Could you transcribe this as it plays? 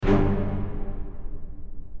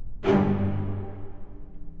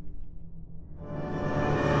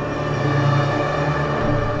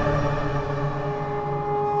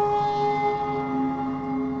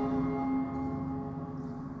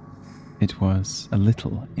It was a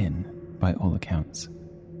little inn, by all accounts.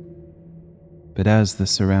 But as the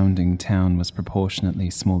surrounding town was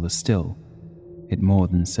proportionately smaller still, it more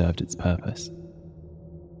than served its purpose.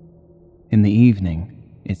 In the evening,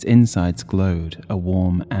 its insides glowed a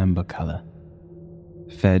warm amber colour,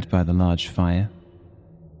 fed by the large fire,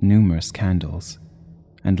 numerous candles,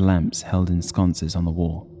 and lamps held in sconces on the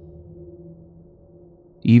wall.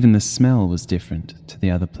 Even the smell was different to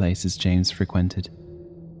the other places James frequented.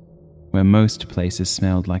 Where most places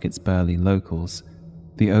smelled like its burly locals,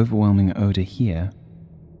 the overwhelming odour here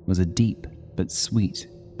was a deep but sweet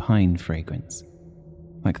pine fragrance,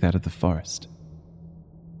 like that of the forest.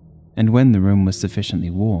 And when the room was sufficiently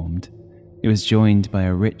warmed, it was joined by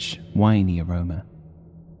a rich, winey aroma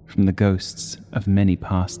from the ghosts of many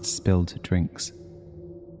past spilled drinks.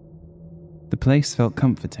 The place felt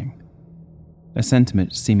comforting, a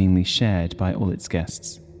sentiment seemingly shared by all its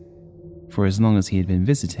guests. For as long as he had been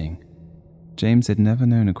visiting, James had never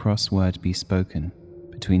known a cross word be spoken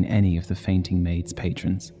between any of the fainting maid's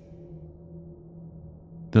patrons.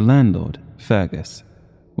 The landlord, Fergus,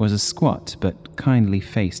 was a squat but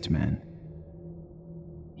kindly-faced man.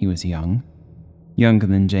 He was young, younger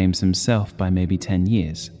than James himself by maybe 10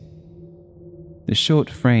 years. The short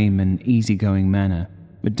frame and easygoing manner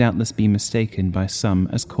would doubtless be mistaken by some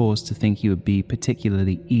as cause to think he would be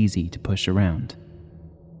particularly easy to push around.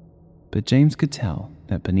 But James could tell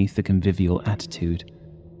that beneath the convivial attitude,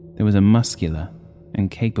 there was a muscular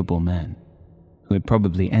and capable man who had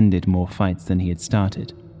probably ended more fights than he had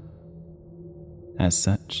started. As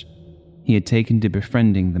such, he had taken to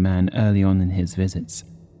befriending the man early on in his visits,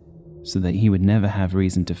 so that he would never have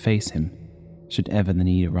reason to face him should ever the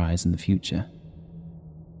need arise in the future.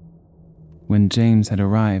 When James had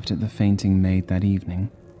arrived at the fainting maid that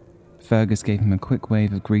evening, Fergus gave him a quick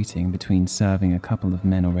wave of greeting between serving a couple of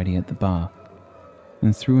men already at the bar,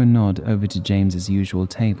 and threw a nod over to James's usual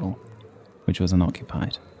table, which was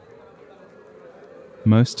unoccupied.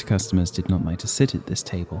 Most customers did not like to sit at this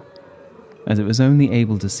table, as it was only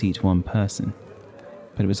able to seat one person,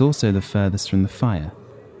 but it was also the furthest from the fire,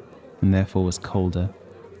 and therefore was colder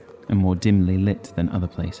and more dimly lit than other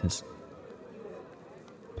places.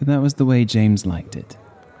 But that was the way James liked it.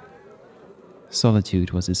 Solitude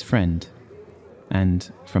was his friend,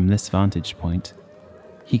 and from this vantage point,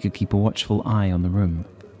 he could keep a watchful eye on the room,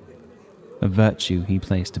 a virtue he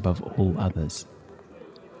placed above all others,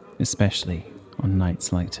 especially on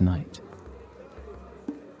nights like tonight.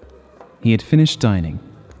 He had finished dining,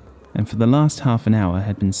 and for the last half an hour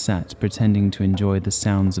had been sat pretending to enjoy the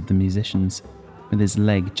sounds of the musicians, with his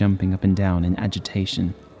leg jumping up and down in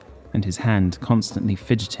agitation, and his hand constantly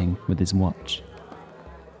fidgeting with his watch.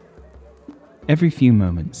 Every few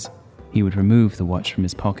moments, he would remove the watch from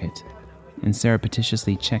his pocket and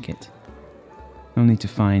surreptitiously check it, only to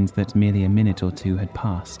find that merely a minute or two had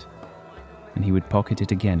passed, and he would pocket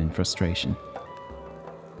it again in frustration.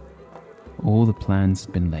 All the plans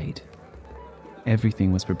had been laid.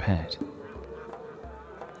 Everything was prepared.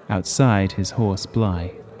 Outside, his horse,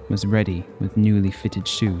 Bligh, was ready with newly fitted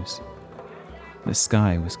shoes. The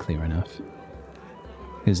sky was clear enough.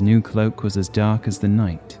 His new cloak was as dark as the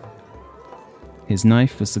night. His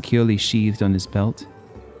knife was securely sheathed on his belt,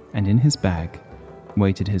 and in his bag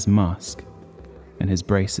waited his mask and his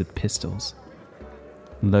brace of pistols,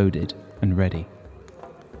 loaded and ready.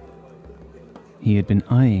 He had been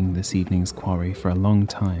eyeing this evening's quarry for a long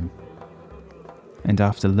time, and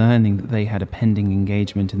after learning that they had a pending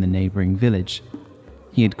engagement in the neighbouring village,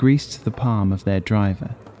 he had greased the palm of their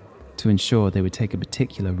driver to ensure they would take a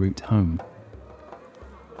particular route home.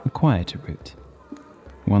 A quieter route,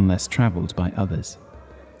 one less travelled by others.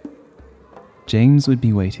 James would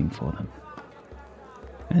be waiting for them,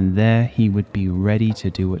 and there he would be ready to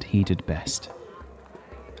do what he did best.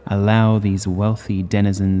 Allow these wealthy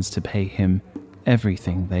denizens to pay him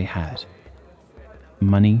everything they had.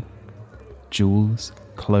 Money, jewels,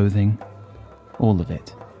 clothing, all of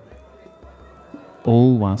it.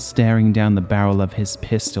 All while staring down the barrel of his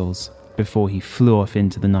pistols before he flew off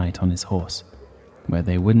into the night on his horse, where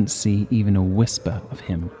they wouldn't see even a whisper of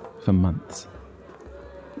him for months.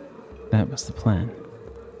 That was the plan.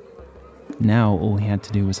 Now all he had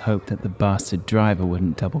to do was hope that the bastard driver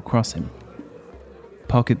wouldn't double-cross him.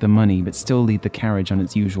 Pocket the money but still lead the carriage on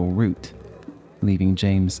its usual route, leaving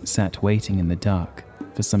James sat waiting in the dark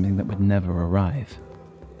for something that would never arrive.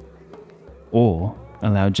 Or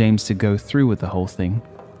allow James to go through with the whole thing,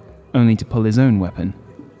 only to pull his own weapon,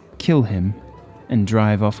 kill him, and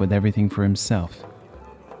drive off with everything for himself.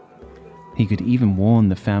 He could even warn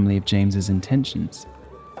the family of James's intentions,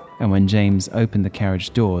 and when James opened the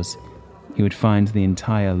carriage doors, he would find the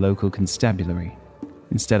entire local constabulary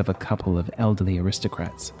instead of a couple of elderly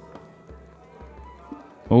aristocrats.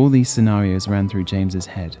 All these scenarios ran through James's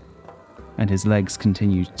head, and his legs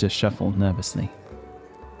continued to shuffle nervously.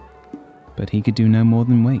 But he could do no more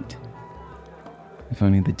than wait. If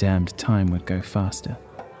only the damned time would go faster.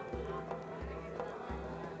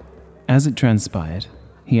 As it transpired,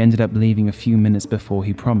 he ended up leaving a few minutes before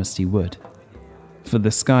he promised he would, for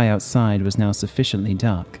the sky outside was now sufficiently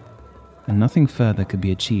dark, and nothing further could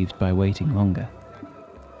be achieved by waiting longer.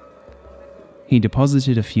 He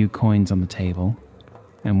deposited a few coins on the table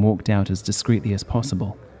and walked out as discreetly as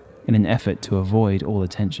possible in an effort to avoid all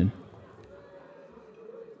attention.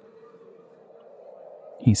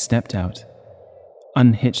 He stepped out,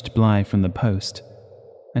 unhitched Bly from the post,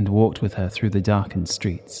 and walked with her through the darkened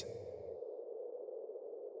streets.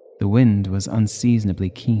 The wind was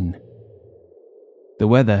unseasonably keen. The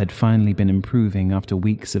weather had finally been improving after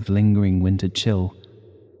weeks of lingering winter chill,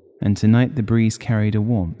 and tonight the breeze carried a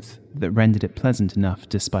warmth that rendered it pleasant enough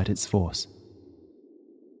despite its force.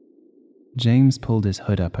 James pulled his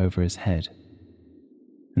hood up over his head,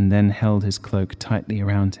 and then held his cloak tightly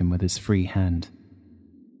around him with his free hand.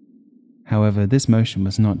 However, this motion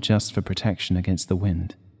was not just for protection against the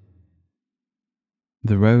wind.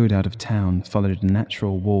 The road out of town followed a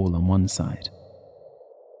natural wall on one side,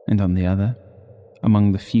 and on the other,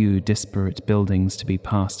 among the few disparate buildings to be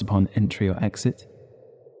passed upon entry or exit,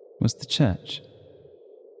 was the church,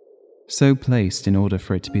 so placed in order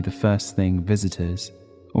for it to be the first thing visitors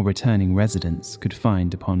or returning residents could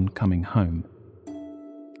find upon coming home,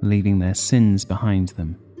 leaving their sins behind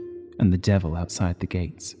them and the devil outside the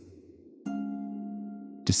gates.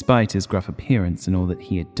 Despite his gruff appearance and all that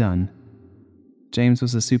he had done, James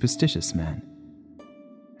was a superstitious man,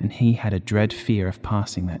 and he had a dread fear of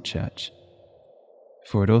passing that church,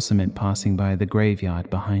 for it also meant passing by the graveyard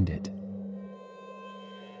behind it.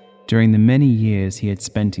 During the many years he had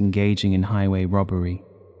spent engaging in highway robbery,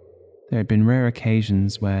 there had been rare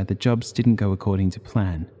occasions where the jobs didn't go according to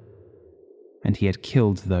plan, and he had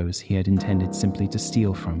killed those he had intended simply to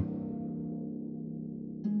steal from.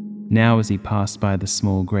 Now, as he passed by the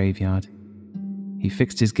small graveyard, he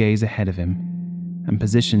fixed his gaze ahead of him and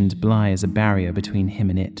positioned Bly as a barrier between him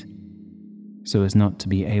and it, so as not to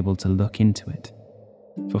be able to look into it,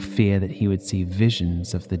 for fear that he would see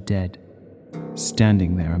visions of the dead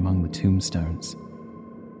standing there among the tombstones.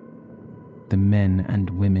 The men and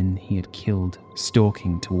women he had killed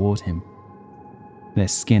stalking toward him, their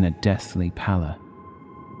skin a deathly pallor,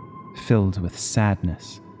 filled with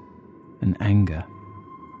sadness and anger,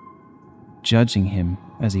 judging him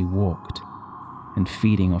as he walked and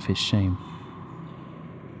feeding off his shame.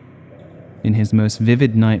 In his most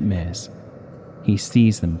vivid nightmares, he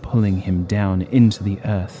sees them pulling him down into the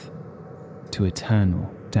earth to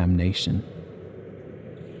eternal damnation.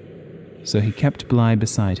 So he kept Bly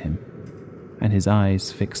beside him, and his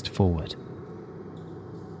eyes fixed forward.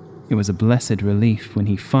 It was a blessed relief when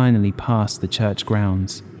he finally passed the church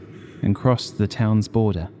grounds and crossed the town's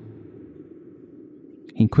border.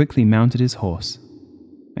 He quickly mounted his horse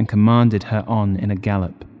and commanded her on in a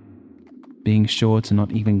gallop, being sure to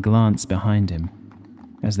not even glance behind him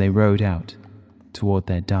as they rode out toward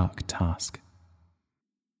their dark task.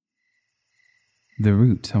 The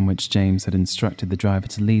route on which James had instructed the driver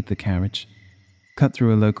to lead the carriage cut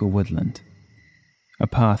through a local woodland, a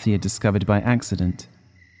path he had discovered by accident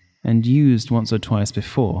and used once or twice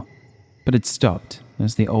before, but had stopped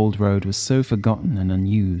as the old road was so forgotten and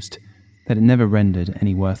unused that it never rendered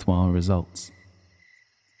any worthwhile results.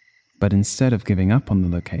 But instead of giving up on the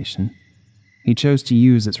location, he chose to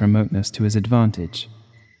use its remoteness to his advantage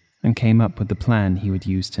and came up with the plan he would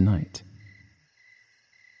use tonight.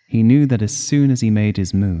 He knew that as soon as he made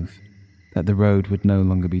his move, that the road would no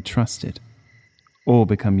longer be trusted, or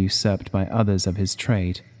become usurped by others of his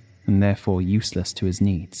trade and therefore useless to his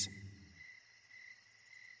needs.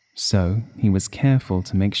 So he was careful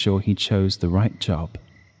to make sure he chose the right job,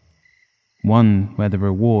 one where the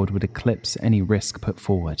reward would eclipse any risk put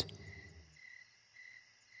forward.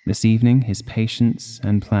 This evening, his patience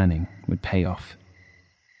and planning would pay off,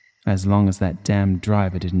 as long as that damned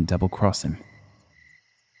driver didn't double-cross him.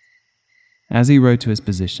 As he rode to his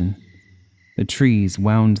position, the trees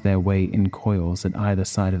wound their way in coils at either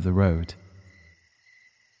side of the road.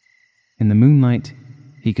 In the moonlight,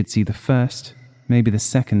 he could see the first, maybe the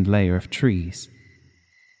second layer of trees,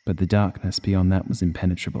 but the darkness beyond that was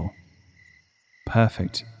impenetrable,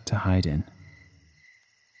 perfect to hide in.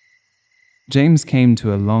 James came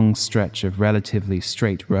to a long stretch of relatively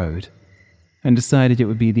straight road and decided it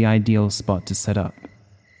would be the ideal spot to set up.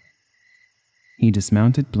 He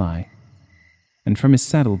dismounted Bly, and from his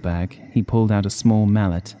saddlebag he pulled out a small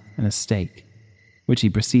mallet and a stake, which he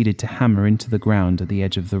proceeded to hammer into the ground at the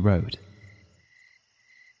edge of the road.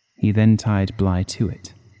 He then tied Bly to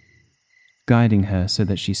it, guiding her so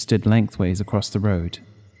that she stood lengthways across the road,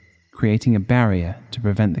 creating a barrier to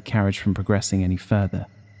prevent the carriage from progressing any further.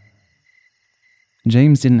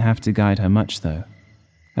 James didn't have to guide her much, though.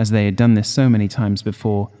 As they had done this so many times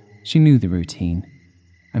before, she knew the routine,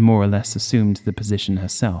 and more or less assumed the position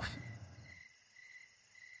herself.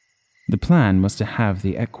 The plan was to have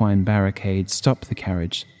the equine barricade stop the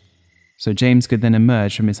carriage, so James could then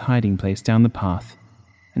emerge from his hiding place down the path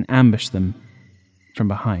and ambush them from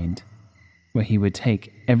behind, where he would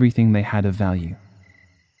take everything they had of value,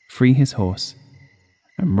 free his horse,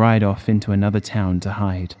 and ride off into another town to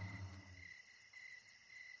hide.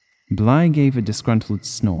 Bly gave a disgruntled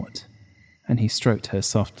snort, and he stroked her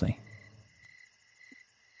softly.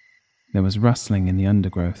 There was rustling in the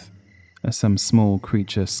undergrowth as some small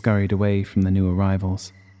creature scurried away from the new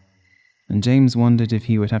arrivals, and James wondered if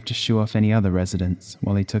he would have to shoo off any other residents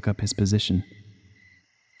while he took up his position.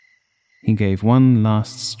 He gave one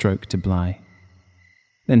last stroke to Bly,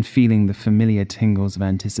 then feeling the familiar tingles of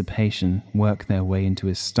anticipation work their way into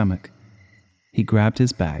his stomach, he grabbed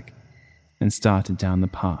his bag and started down the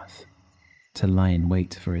path to lie in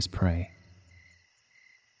wait for his prey.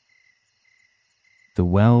 The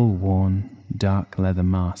well-worn, dark leather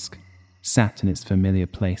mask sat in its familiar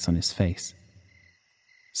place on his face,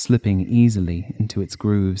 slipping easily into its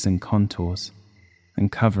grooves and contours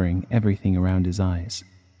and covering everything around his eyes.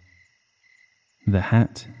 The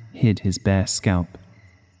hat hid his bare scalp,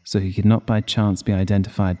 so he could not by chance be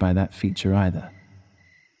identified by that feature either.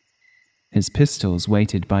 His pistols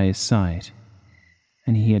waited by his side,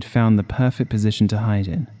 and he had found the perfect position to hide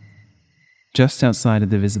in, just outside of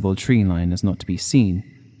the visible tree line as not to be seen,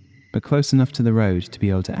 but close enough to the road to be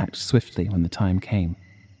able to act swiftly when the time came.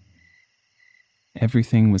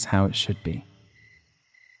 Everything was how it should be,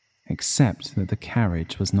 except that the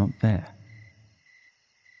carriage was not there.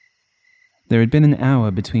 There had been an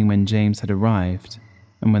hour between when James had arrived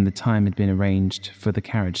and when the time had been arranged for the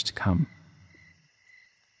carriage to come.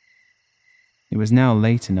 It was now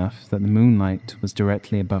late enough that the moonlight was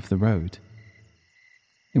directly above the road.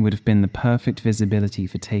 It would have been the perfect visibility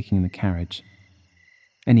for taking the carriage.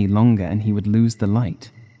 Any longer and he would lose the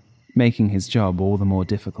light, making his job all the more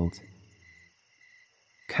difficult.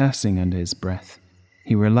 Cursing under his breath,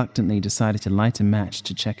 he reluctantly decided to light a match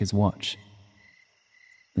to check his watch.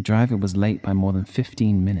 The driver was late by more than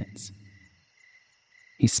 15 minutes.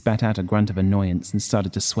 He spat out a grunt of annoyance and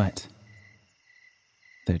started to sweat.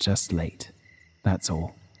 They're just late, that's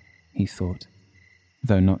all, he thought,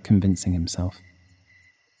 though not convincing himself.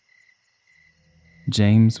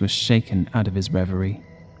 James was shaken out of his reverie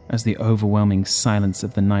as the overwhelming silence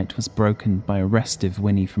of the night was broken by a restive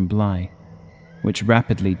whinny from Bly, which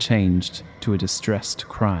rapidly changed to a distressed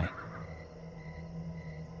cry.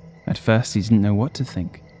 At first he didn't know what to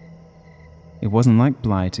think. It wasn't like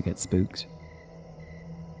Bly to get spooked.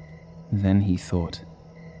 Then he thought,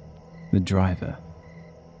 the driver,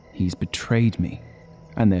 he's betrayed me,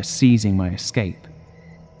 and they're seizing my escape.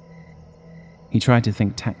 He tried to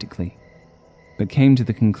think tactically, but came to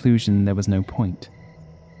the conclusion there was no point.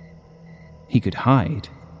 He could hide,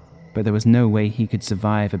 but there was no way he could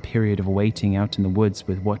survive a period of waiting out in the woods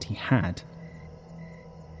with what he had.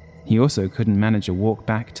 He also couldn't manage a walk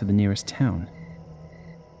back to the nearest town.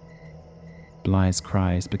 Bly's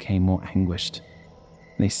cries became more anguished.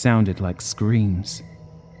 They sounded like screams.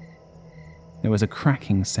 There was a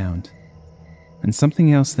cracking sound, and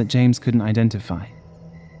something else that James couldn't identify.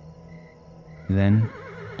 Then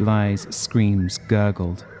Bly's screams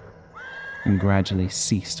gurgled and gradually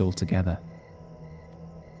ceased altogether.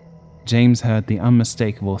 James heard the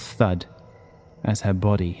unmistakable thud as her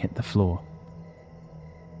body hit the floor.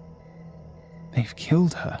 They've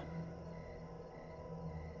killed her.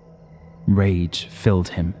 Rage filled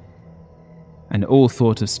him, and all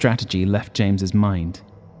thought of strategy left James's mind.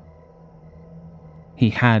 He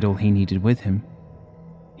had all he needed with him.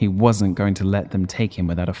 He wasn't going to let them take him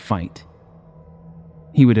without a fight.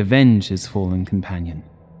 He would avenge his fallen companion.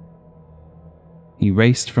 He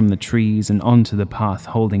raced from the trees and onto the path,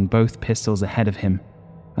 holding both pistols ahead of him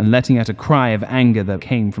and letting out a cry of anger that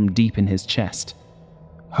came from deep in his chest,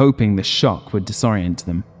 hoping the shock would disorient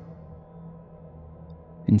them.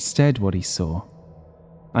 Instead, what he saw,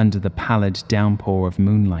 under the pallid downpour of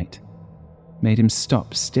moonlight, made him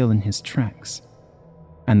stop still in his tracks,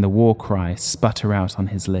 and the war cry sputter out on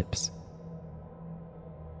his lips.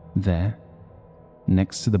 There,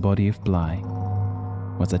 next to the body of Bly,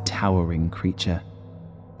 was a towering creature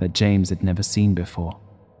that James had never seen before.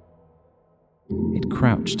 It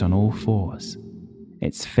crouched on all fours,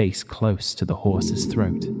 its face close to the horse's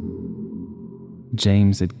throat.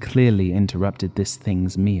 James had clearly interrupted this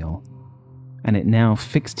thing's meal, and it now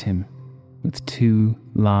fixed him with two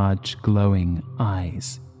large, glowing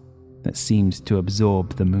eyes that seemed to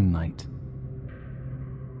absorb the moonlight.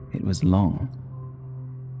 It was long,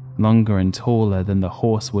 longer and taller than the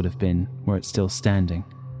horse would have been were it still standing,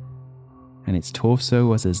 and its torso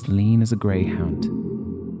was as lean as a greyhound.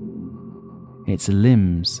 Its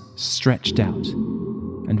limbs stretched out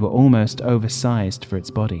and were almost oversized for its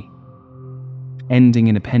body, ending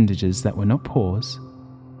in appendages that were not paws,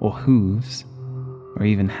 or hooves, or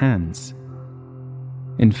even hands.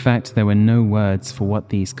 In fact, there were no words for what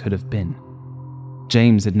these could have been.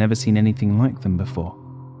 James had never seen anything like them before.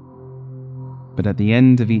 But at the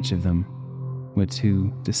end of each of them were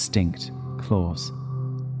two distinct claws.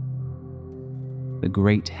 The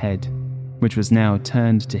great head, which was now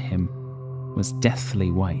turned to him, was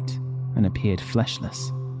deathly white and appeared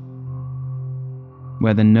fleshless.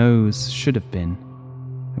 Where the nose should have been,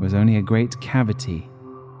 there was only a great cavity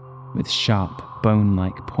with sharp,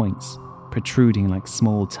 bone-like points protruding like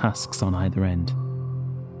small tusks on either end.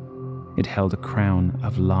 It held a crown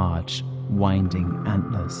of large, winding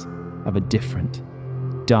antlers of a different,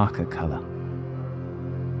 darker color.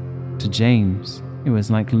 To James, it was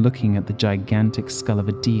like looking at the gigantic skull of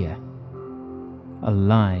a deer,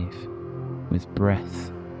 alive with breath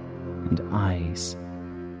and eyes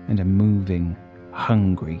and a moving,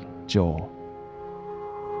 hungry jaw.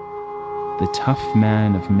 The tough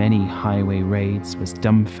man of many highway raids was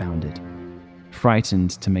dumbfounded,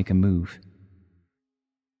 frightened to make a move.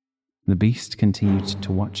 The beast continued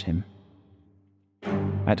to watch him.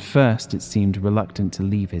 At first, it seemed reluctant to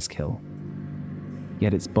leave his kill,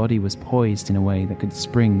 yet its body was poised in a way that could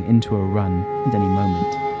spring into a run at any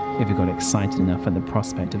moment if it got excited enough at the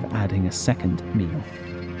prospect of adding a second meal.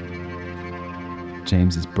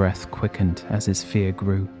 James's breath quickened as his fear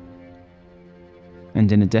grew,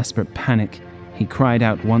 and in a desperate panic, he cried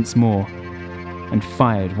out once more and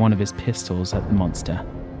fired one of his pistols at the monster.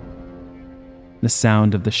 The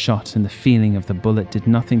sound of the shot and the feeling of the bullet did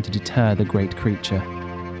nothing to deter the great creature,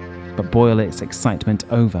 but boil its excitement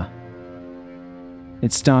over.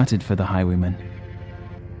 It started for the highwayman.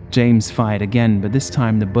 James fired again, but this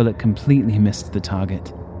time the bullet completely missed the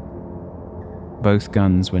target. Both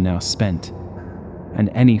guns were now spent, and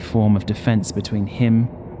any form of defense between him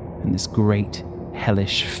and this great,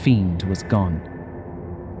 hellish fiend was gone.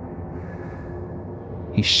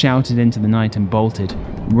 He shouted into the night and bolted,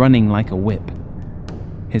 running like a whip.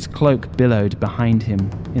 His cloak billowed behind him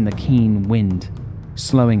in the keen wind,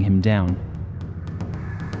 slowing him down.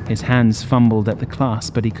 His hands fumbled at the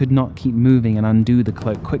clasp, but he could not keep moving and undo the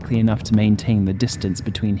cloak quickly enough to maintain the distance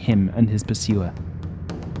between him and his pursuer.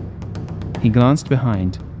 He glanced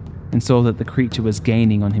behind and saw that the creature was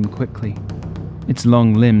gaining on him quickly, its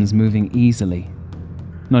long limbs moving easily,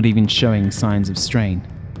 not even showing signs of strain.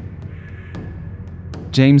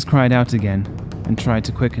 James cried out again and tried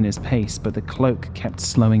to quicken his pace, but the cloak kept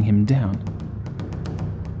slowing him down.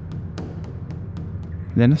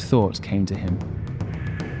 Then a thought came to him,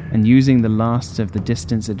 and using the last of the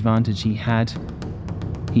distance advantage he had,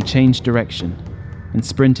 he changed direction and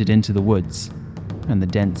sprinted into the woods and the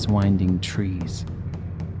dense winding trees.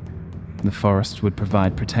 The forest would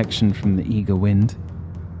provide protection from the eager wind.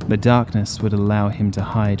 The darkness would allow him to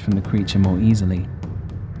hide from the creature more easily,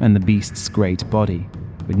 and the beast's great body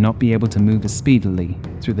would not be able to move as speedily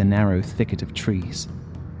through the narrow thicket of trees.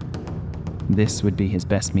 This would be his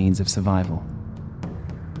best means of survival.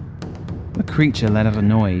 The creature let out a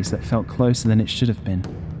noise that felt closer than it should have been.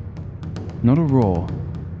 Not a roar,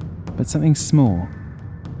 but something small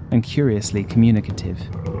and curiously communicative,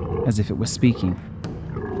 as if it were speaking.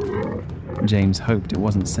 James hoped it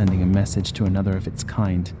wasn't sending a message to another of its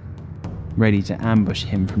kind, ready to ambush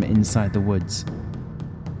him from inside the woods.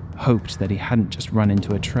 Hoped that he hadn't just run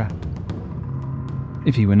into a trap.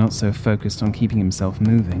 If he were not so focused on keeping himself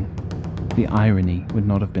moving, the irony would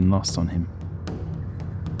not have been lost on him.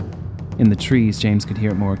 In the trees, James could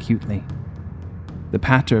hear it more acutely. The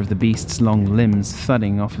patter of the beast's long limbs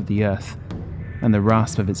thudding off of the earth, and the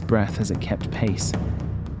rasp of its breath as it kept pace.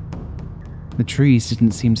 The trees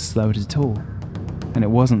didn't seem to slow it at all, and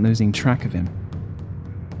it wasn't losing track of him.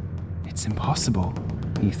 It's impossible,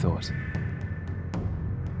 he thought.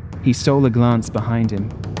 He stole a glance behind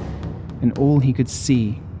him, and all he could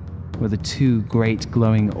see were the two great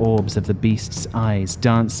glowing orbs of the beast's eyes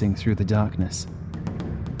dancing through the darkness.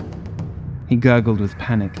 He gurgled with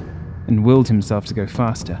panic and willed himself to go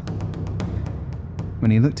faster.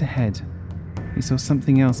 When he looked ahead, he saw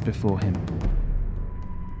something else before him.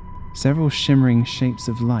 Several shimmering shapes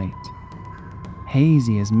of light,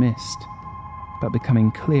 hazy as mist, but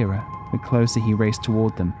becoming clearer the closer he raced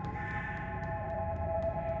toward them.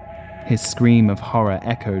 His scream of horror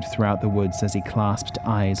echoed throughout the woods as he clasped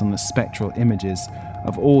eyes on the spectral images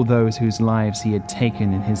of all those whose lives he had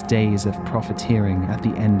taken in his days of profiteering at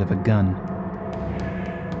the end of a gun.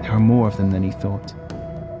 There were more of them than he thought.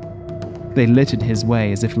 They littered his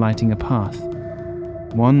way as if lighting a path,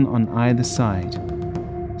 one on either side,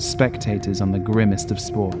 spectators on the grimmest of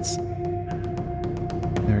sports.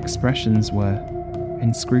 Their expressions were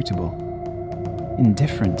inscrutable,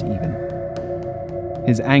 indifferent even.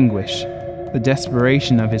 His anguish, the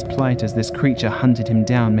desperation of his plight as this creature hunted him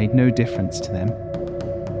down, made no difference to them.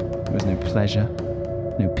 There was no pleasure,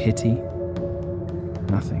 no pity,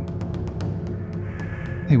 nothing.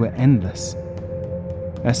 They were endless.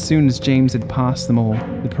 As soon as James had passed them all,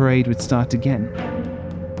 the parade would start again.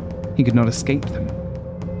 He could not escape them.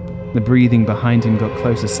 The breathing behind him got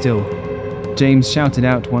closer still. James shouted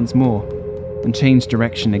out once more and changed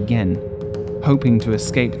direction again, hoping to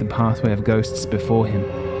escape the pathway of ghosts before him,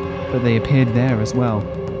 but they appeared there as well.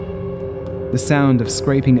 The sound of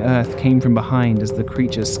scraping earth came from behind as the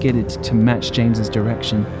creature skidded to match James's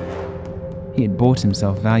direction. He had bought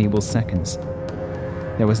himself valuable seconds.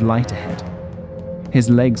 There was light ahead. His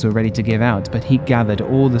legs were ready to give out, but he gathered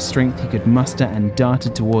all the strength he could muster and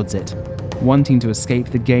darted towards it, wanting to escape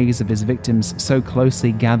the gaze of his victims so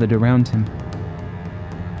closely gathered around him.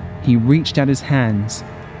 He reached out his hands,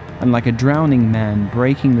 and like a drowning man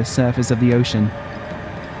breaking the surface of the ocean,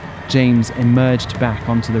 James emerged back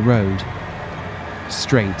onto the road,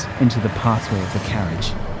 straight into the pathway of the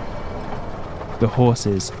carriage. The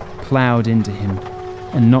horses ploughed into him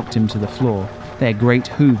and knocked him to the floor, their great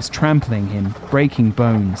hooves trampling him, breaking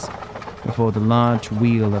bones, before the large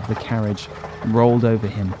wheel of the carriage rolled over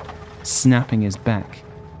him, snapping his back,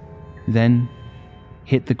 then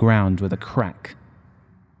hit the ground with a crack,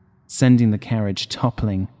 sending the carriage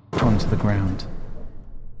toppling onto the ground.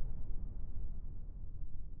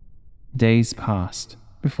 Days passed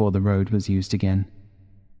before the road was used again.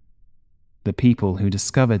 The people who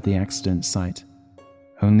discovered the accident site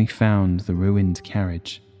only found the ruined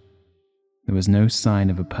carriage. There was no sign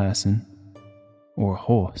of a person or a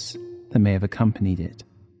horse that may have accompanied it,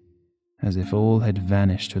 as if all had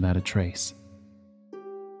vanished without a trace.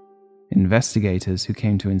 Investigators who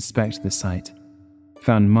came to inspect the site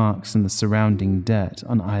found marks in the surrounding dirt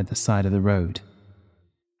on either side of the road,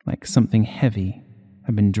 like something heavy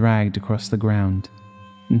had been dragged across the ground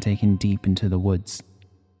and taken deep into the woods.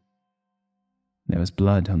 There was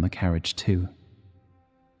blood on the carriage too.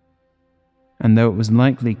 And though it was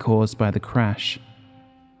likely caused by the crash,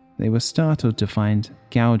 they were startled to find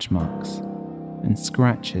gouge marks and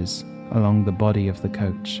scratches along the body of the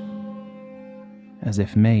coach, as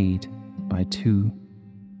if made by two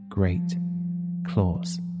great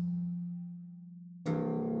claws.